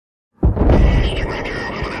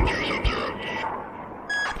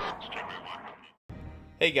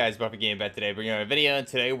Hey guys, Buffy Game back today, bringing out a video, and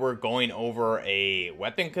today we're going over a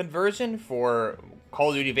weapon conversion for Call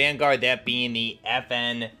of Duty Vanguard, that being the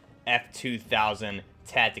FN F2000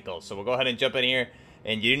 Tactical. So we'll go ahead and jump in here,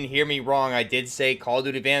 and you didn't hear me wrong, I did say Call of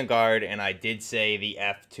Duty Vanguard, and I did say the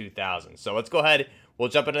F2000. So let's go ahead, we'll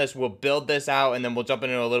jump into this, we'll build this out, and then we'll jump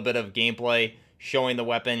into a little bit of gameplay, showing the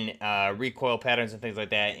weapon, recoil patterns and things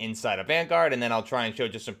like that inside of Vanguard, and then I'll try and show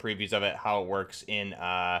just some previews of it, how it works in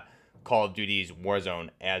Call of Duty's Warzone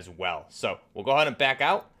as well. So we'll go ahead and back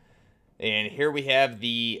out, and here we have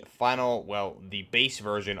the final, well, the base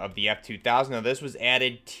version of the F2000. Now this was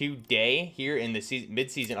added today here in the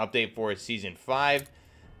mid-season update for Season 5,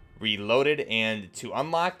 reloaded, and to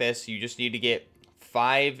unlock this, you just need to get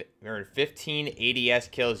 15 ADS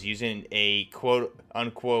kills using a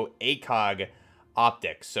quote-unquote ACOG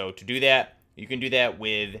optic. So to do that, you can do that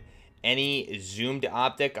with any zoomed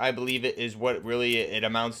optic, I believe it is what really it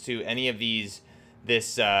amounts to. Any of these,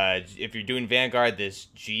 if you're doing Vanguard, this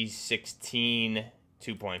G16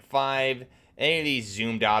 2.5, any of these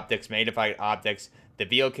zoomed optics, magnified optics, the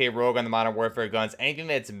VLK Rogue on the Modern Warfare guns, anything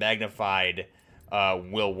that's magnified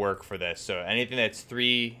will work for this. So anything that's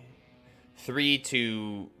 3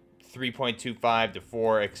 to 3.25 to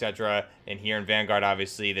 4, etc. And here in Vanguard,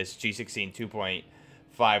 obviously, this G16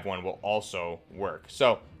 2.5 one will also work.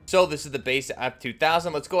 So this is the base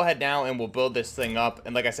F2000. Let's go ahead now and we'll build this thing up.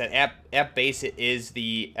 And like I said, at base it is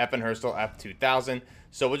the FN F2000.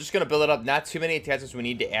 So we're just going to build it up. Not too many attachments we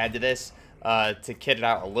need to add to this to kit it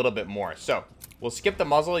out a little bit more. So we'll skip the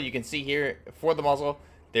muzzle. You can see here for the muzzle,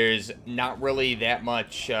 there's not really that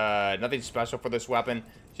much, nothing special for this weapon.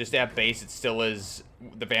 Just at base, it still is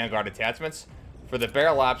the Vanguard attachments. For the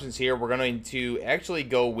barrel options here, we're going to actually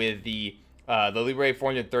go with the Libre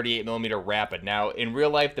 438mm Rapid. Now, in real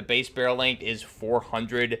life, the base barrel length is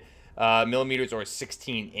 400 millimeters or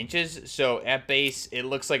 16 inches. So at base, it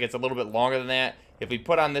looks like it's a little bit longer than that. If we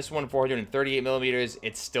put on this one 438 millimeters,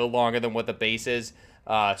 it's still longer than what the base is.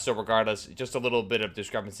 So regardless, just a little bit of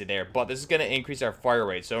discrepancy there. But this is going to increase our fire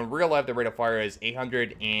rate. So in real life, the rate of fire is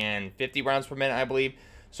 850 rounds per minute, I believe.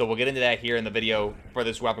 So we'll get into that here in the video for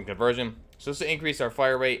this weapon conversion. So this will increase our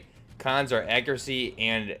fire rate. Cons are accuracy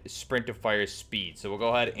and sprint to fire speed. So we'll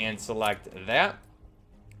go ahead and select that.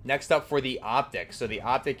 Next up for the optic. So the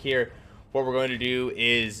optic here, what we're going to do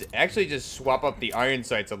is actually just swap up the iron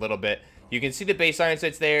sights a little bit. You can see the base iron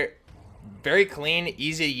sights there. Very clean,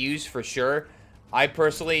 easy to use for sure. I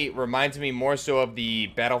personally, reminds me more so of the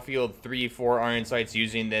Battlefield 3-4 iron sights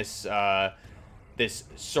using this this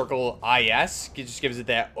circle IS. It just gives it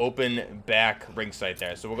that open back ring sight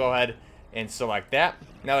there. So we'll go ahead and select that.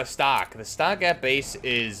 Now the stock at base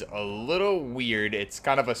is a little weird. It's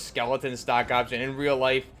kind of a skeleton stock option. In real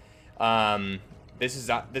life, this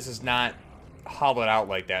is not hollowed out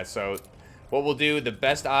like that. So what we'll do, the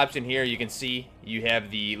best option here, you can see you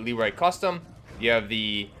have the Leroy Custom, you have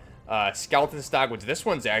the skeleton stock, which this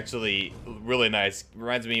one's actually really nice.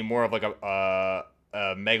 Reminds me more of like a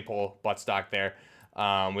Megapol butt stock there.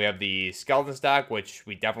 We have the skeleton stock, which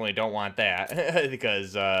we definitely don't want that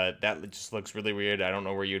because that just looks really weird. I don't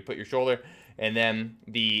know where you would put your shoulder. And then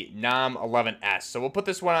the NOM 11S. So we'll put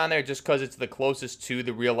this one on there just because it's the closest to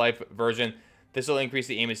the real life version. This will increase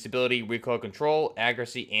the aim and stability, recoil control,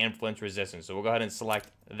 accuracy, and flinch resistance. So we'll go ahead and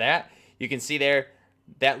select that. You can see there,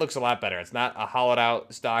 that looks a lot better. It's not a hollowed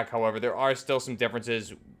out stock. However, there are still some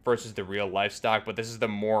differences versus the real life stock, but this is the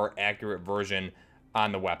more accurate version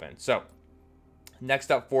on the weapon. So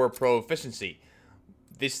next up for proficiency,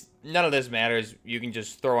 none of this matters. You can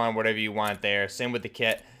just throw on whatever you want there. Same with the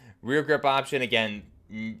kit. Rear grip option, again,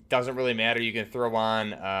 doesn't really matter. You can throw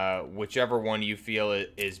on whichever one you feel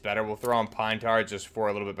is better. We'll throw on Pine Tar just for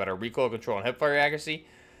a little bit better recoil control and hipfire accuracy.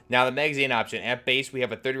 Now the magazine option. At base, we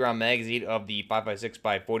have a 30-round magazine of the 5.56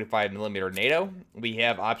 by 45mm NATO. We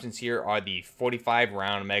have options here are the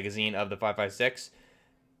 45-round magazine of the 5.56.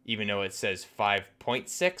 Even though it says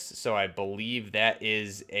 5.6, so I believe that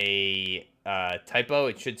is a typo.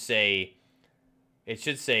 It should say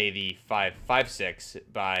the 5.56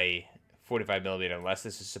 by 45mm, unless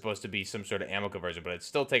this is supposed to be some sort of ammo conversion, but it's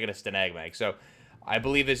still taking a Stenag mag. So I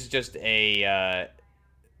believe this is just a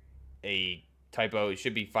typo. It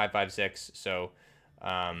should be 5.56. So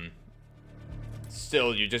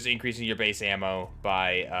still, you're just increasing your base ammo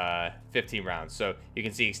by 15 rounds. So you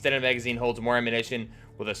can see extended magazine holds more ammunition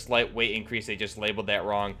with a slight weight increase. They just labeled that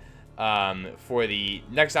wrong. For the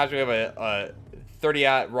next option, we have a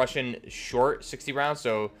 30-aught Russian short 60 rounds.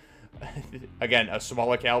 So again, a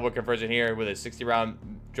smaller caliber conversion here with a 60-round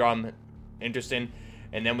drum. Interesting.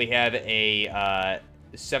 And then we have a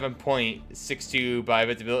 7.62 by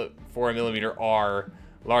 54mm R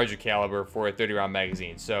larger caliber for a 30-round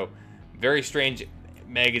magazine. So very strange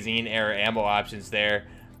magazine or ammo options there.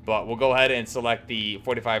 But we'll go ahead and select the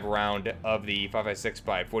 45 round of the 5.56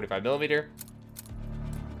 by 45 millimeter.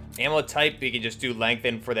 Ammo type, we can just do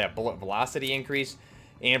lengthen for that bullet velocity increase.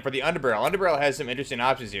 And for the underbarrel has some interesting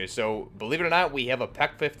options here. So believe it or not, we have a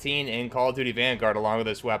PEC-15 in Call of Duty Vanguard along with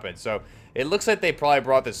this weapon. So it looks like they probably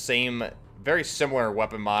brought the same, very similar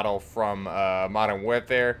weapon model from Modern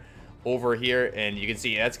Warfare over here. And you can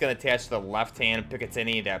see that's going to attach to the left-hand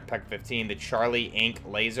Picatinny, that PEC-15, the Charlie Ink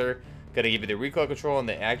laser. Going to give you the recoil control and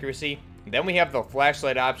the accuracy. Then we have the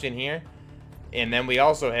flashlight option here. And then we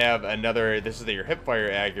also have another, this is your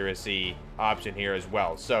hipfire accuracy option here as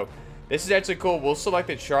well. So this is actually cool. We'll select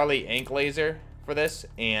the Charlie Ink laser for this.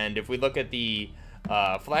 And if we look at the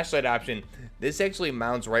flashlight option, this actually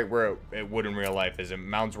mounts right where it would in real life. It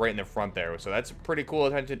mounts right in the front there. So that's pretty cool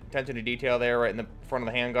attention to detail there right in the front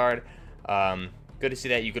of the handguard. Good to see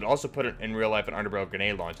that. You could also put it in real life an underbarrel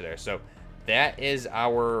grenade launcher there. So that is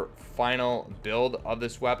our final build of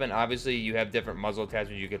this weapon. Obviously, you have different muzzle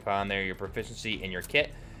attachments you could put on there, your proficiency in your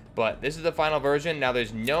kit. But this is the final version. Now,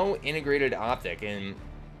 there's no integrated optic. In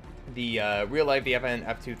the real life, the FN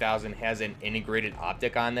F2000 has an integrated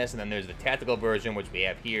optic on this. And then there's the tactical version, which we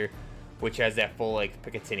have here, which has that full, like,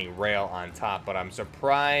 Picatinny rail on top. But I'm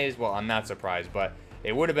surprised. Well, I'm not surprised. But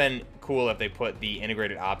it would have been cool if they put the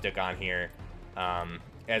integrated optic on here.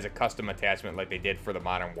 As a custom attachment like they did for the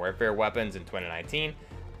Modern Warfare weapons in 2019.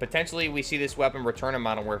 Potentially, we see this weapon return in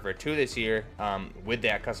Modern Warfare 2 this year with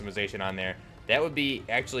that customization on there. That would be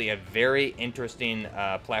actually a very interesting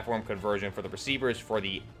platform conversion for the receivers for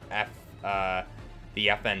the FN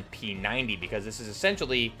P90, because this is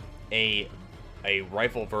essentially a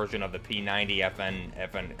rifle version of the P90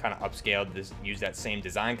 FN kind of upscaled. Use that same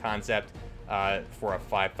design concept for a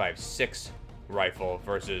 5.56 rifle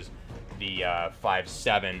versus the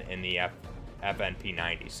 5.7 in the FN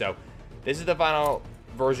P90. So this is the final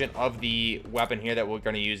version of the weapon here that we're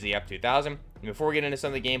going to use, the F2000. And before we get into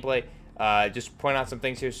some of the gameplay, just point out some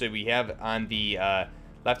things here. So we have on the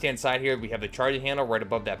left-hand side here, we have the charging handle right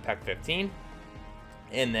above that PEC-15.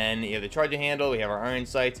 And then you have the charging handle, we have our iron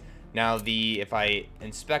sights. Now, if I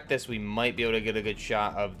inspect this, we might be able to get a good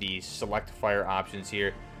shot of the select fire options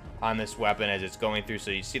here on this weapon as it's going through.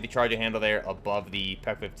 So you see the charging handle there above the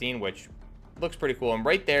PEC-15, which looks pretty cool. And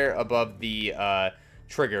right there above the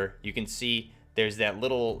trigger, you can see there's that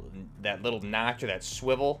little notch or that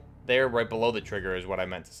swivel there right below the trigger is what I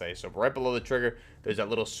meant to say. So right below the trigger, there's that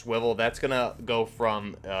little swivel. That's gonna go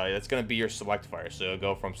from that's gonna be your select fire. So it'll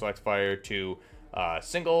go from select fire to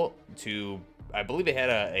single to, I believe it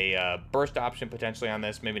had a burst option potentially on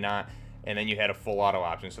this, maybe not. And then you had a full auto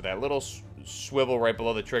option. So that little swivel right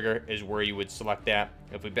below the trigger is where you would select that.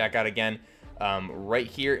 If we back out again, right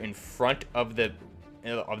here in front of the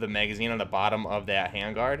magazine on the bottom of that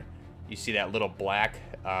handguard, you see that little black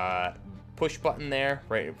push button there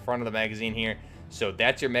right in front of the magazine here. So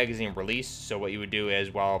that's your magazine release. So what you would do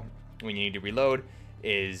is, well, when you need to reload,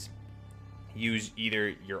 is use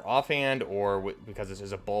either your offhand or, because this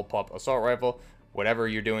is a bullpup assault rifle, whatever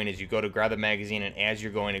you're doing is you go to grab the magazine, and as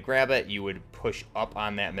you're going to grab it, you would push up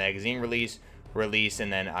on that magazine release,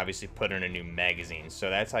 and then obviously put in a new magazine. So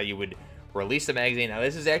that's how you would release the magazine. Now,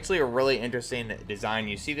 this is actually a really interesting design.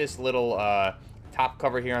 You see this little top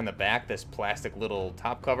cover here on the back, this plastic little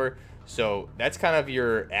top cover. So that's kind of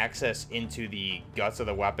your access into the guts of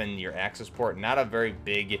the weapon, your access port. Not a very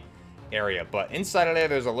big area, but inside of there,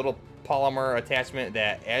 there's a little polymer attachment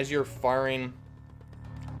that as you're firing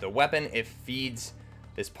the weapon, it feeds,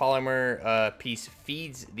 this polymer piece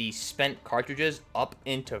feeds the spent cartridges up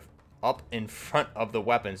in front of the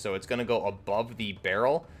weapon. So it's going to go above the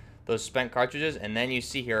barrel, those spent cartridges. And then you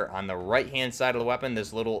see here on the right hand side of the weapon,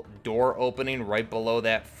 this little door opening right below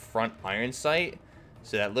that front iron sight.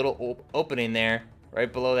 So that little opening there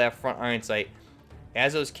right below that front iron sight,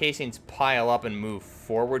 as those casings pile up and move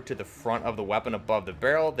forward to the front of the weapon above the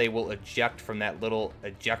barrel, they will eject from that little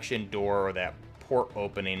ejection door or that port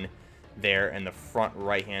opening there in the front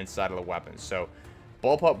right hand side of the weapon. So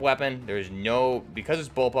bullpup weapon, there's no, because it's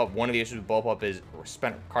bullpup, one of the issues with bullpup is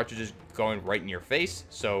spent cartridges going right in your face.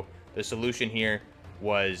 So the solution here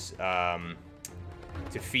was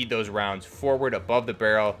to feed those rounds forward above the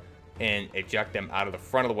barrel and eject them out of the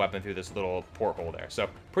front of the weapon through this little porthole there. So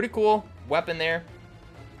pretty cool weapon there.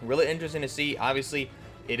 Really interesting to see. Obviously,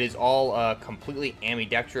 it is all completely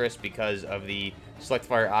ambidextrous because of the select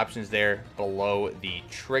fire options there below the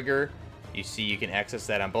trigger. You see you can access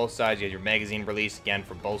that on both sides. You have your magazine release, again,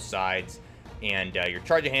 for both sides. And your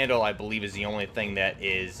charging handle, I believe, is the only thing that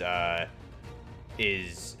is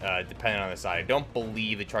is dependent on the side. I don't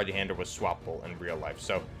believe the charging handle was swappable in real life.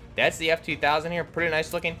 So that's the F2000 here. Pretty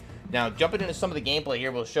nice looking. Now, jumping into some of the gameplay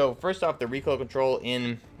here, we'll show, first off, the recoil control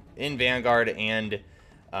in Vanguard and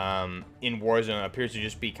in Warzone appears to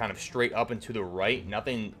just be kind of straight up and to the right.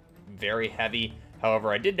 Nothing very heavy.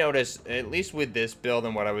 However, I did notice, at least with this build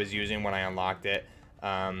and what I was using when I unlocked it,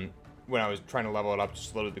 when I was trying to level it up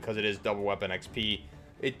just a little bit because it is double weapon XP,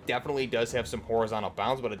 it definitely does have some horizontal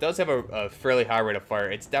bounds, but it does have a fairly high rate of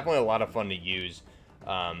fire. It's definitely a lot of fun to use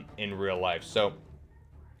in real life. So,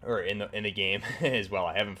 or in the game as well.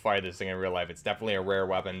 I haven't fired this thing in real life. It's definitely a rare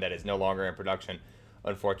weapon that is no longer in production,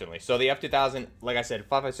 unfortunately. So the F2000, like I said,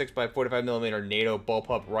 5.56 by 45mm NATO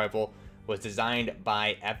bullpup rifle, was designed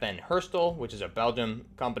by FN Herstal, which is a Belgian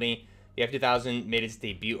company. The F2000 made its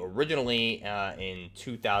debut originally in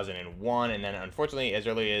 2001, and then unfortunately, as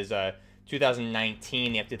early as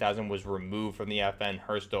 2019, the F2000 was removed from the FN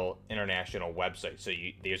Herstal International website. So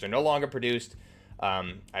these are no longer produced.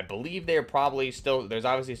 I believe they're probably still, there's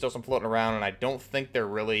obviously still some floating around, and I don't think they're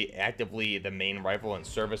really actively the main rifle in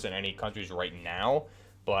service in any countries right now.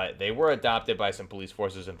 But they were adopted by some police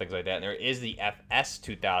forces and things like that. And there is the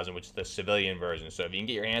FS2000, which is the civilian version. So if you can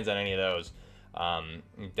get your hands on any of those,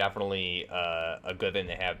 definitely a good thing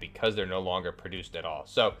to have because they're no longer produced at all.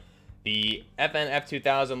 So the FN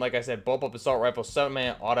F2000, like I said, bullpup assault rifle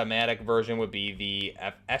 7-man automatic version would be the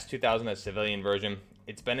FS2000, the civilian version.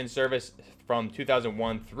 It's been in service from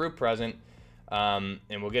 2001 through present. And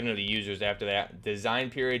we'll get into the users after that. Design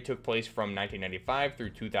period took place from 1995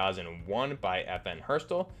 through 2001 by FN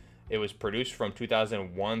Herstal. It was produced from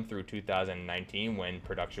 2001 through 2019 when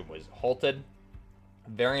production was halted.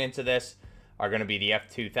 Variants of this are going to be the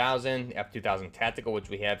F2000, F2000 Tactical, which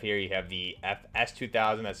we have here. You have the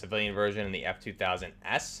FS2000, that civilian version, and the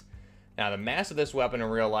F2000S. Now, the mass of this weapon in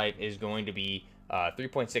real life is going to be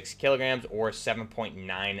 3.6 kilograms or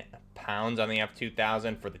 7.9 pounds on the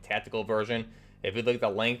F2000 for the tactical version. If we look at the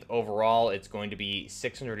length overall, it's going to be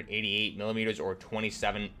 688 millimeters or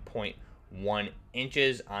 27.1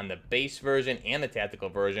 inches on the base version and the tactical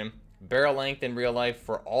version. Barrel length in real life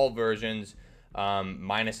for all versions,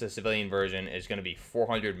 minus the civilian version, is going to be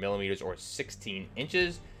 400 millimeters or 16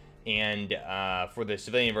 inches. And for the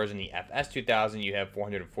civilian version, the FS2000, you have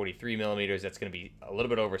 443 millimeters. That's going to be a little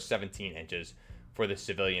bit over 17 inches for the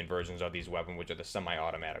civilian versions of these weapons, which are the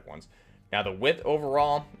semi-automatic ones. Now, the width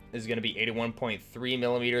overall is going to be 81.3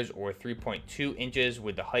 millimeters or 3.2 inches,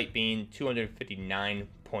 with the height being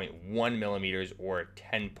 259.1 millimeters or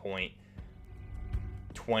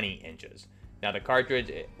 10.20 inches. Now, the cartridge,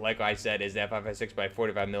 like I said, is that 5.56 by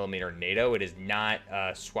 45mm NATO. It is not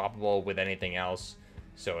swappable with anything else,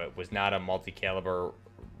 so it was not a multi-caliber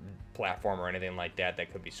platform or anything like that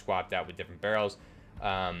that could be swapped out with different barrels.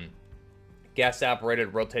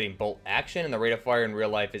 Gas-operated rotating bolt action, and the rate of fire in real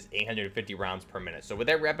life is 850 rounds per minute. So with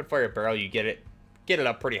that rapid-fire barrel, you get it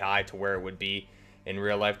up pretty high to where it would be in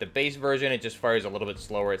real life. The base version, it just fires a little bit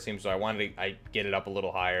slower, it seems, so I get it up a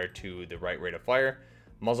little higher to the right rate of fire.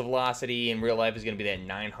 Muzzle velocity in real life is going to be that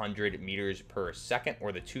 900 meters per second,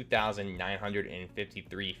 or the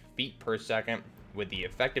 2,953 feet per second, with the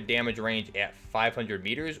effective damage range at 500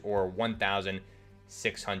 meters, or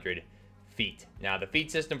 1,600 feet. Now, the feed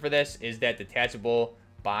system for this is that detachable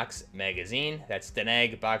box magazine. That's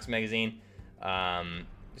Stenag box magazine.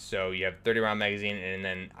 So you have 30-round magazine, and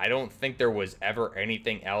then I don't think there was ever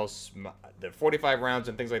anything else. The 45 rounds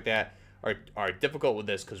and things like that are difficult with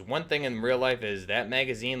this, because one thing in real life is that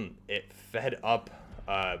magazine, it fed up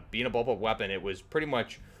being a bullpup weapon. It was pretty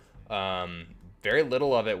much very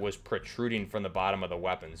little of it was protruding from the bottom of the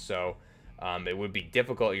weapon. So it would be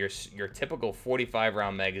difficult. Your typical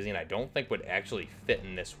 45-round magazine, I don't think would actually fit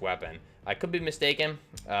in this weapon. I could be mistaken,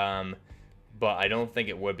 but I don't think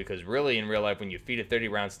it would, because really in real life, when you feed a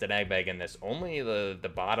 30-round Stenag bag in this, only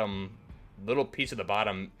the bottom little piece of the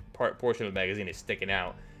bottom portion of the magazine is sticking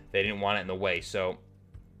out. They didn't want it in the way. So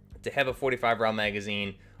to have a 45-round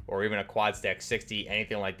magazine or even a quad stack 60,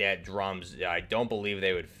 anything like that, drums, I don't believe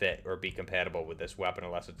they would fit or be compatible with this weapon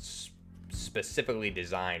unless it's specifically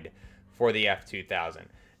designed for the F2000.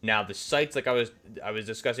 Now, the sights, like I was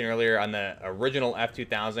discussing earlier, on the original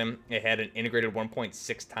F2000, it had an integrated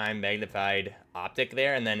 1.6 time magnified optic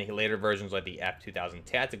there, and then later versions like the F2000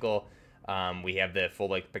 Tactical, we have the full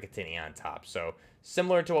like Picatinny on top. So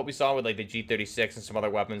similar to what we saw with like the G36 and some other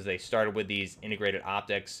weapons, they started with these integrated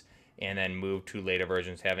optics and then moved to later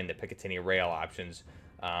versions having the Picatinny rail options,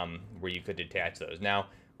 where you could detach those. Now,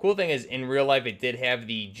 cool thing is, in real life, it did have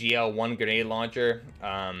the GL1 grenade launcher,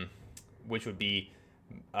 which would be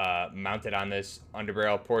mounted on this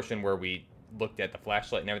underbarrel portion where we looked at the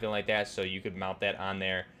flashlight and everything like that, so you could mount that on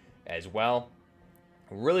there as well.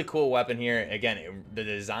 Really cool weapon here. Again, the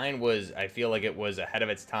design was, I feel like it was ahead of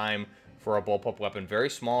its time for a bullpup weapon. Very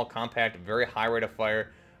small, compact, very high rate of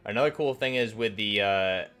fire. Another cool thing is with the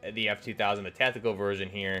F2000, the tactical version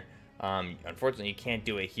here. Unfortunately, you can't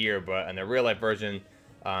do it here, but in the real life version,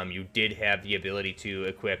 you did have the ability to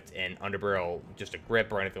equip an underbarrel, just a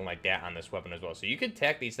grip or anything like that on this weapon as well. So you could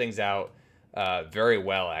tech these things out very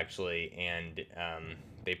well, actually, and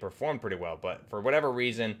they performed pretty well. But for whatever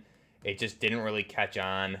reason, it just didn't really catch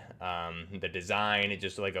on. The design, it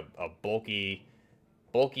just like a bulky,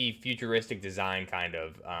 futuristic design kind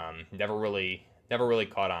of. Never really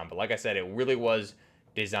caught on. But like I said, it really was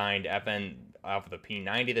designed FN off of the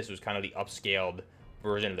P90. This was kind of the upscaled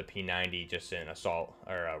version of the P90, just in assault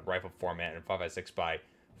or a rifle format in 5.56 by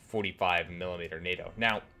 45 millimeter NATO.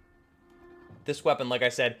 Now, this weapon, like I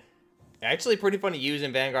said, actually pretty fun to use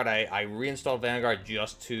in Vanguard. I reinstalled Vanguard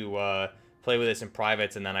just to play with this in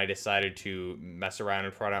privates, and then I decided to mess around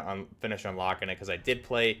and try to finish unlocking it, because I did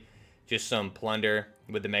play just some Plunder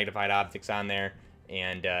with the magnified optics on there,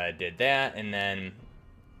 and did that, and then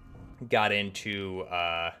got into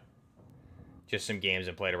just some games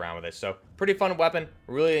and played around with it. So pretty fun weapon.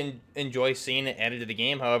 Really enjoy seeing it added to the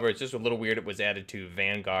game. However, it's just a little weird it was added to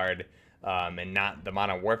Vanguard and not the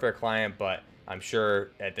Modern Warfare client, but I'm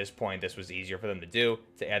sure at this point this was easier for them to do,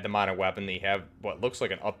 to add the modern weapon. They have what looks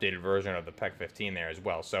like an updated version of the PEC-15 there as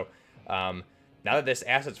well. So now that this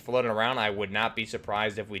asset's floating around, I would not be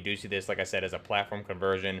surprised if we do see this, like I said, as a platform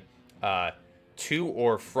conversion to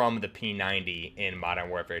or from the P90 in Modern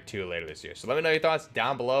Warfare 2 later this year. So let me know your thoughts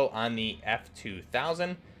down below on the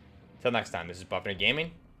F2000. Till next time, this is Buffner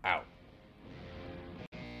Gaming, out.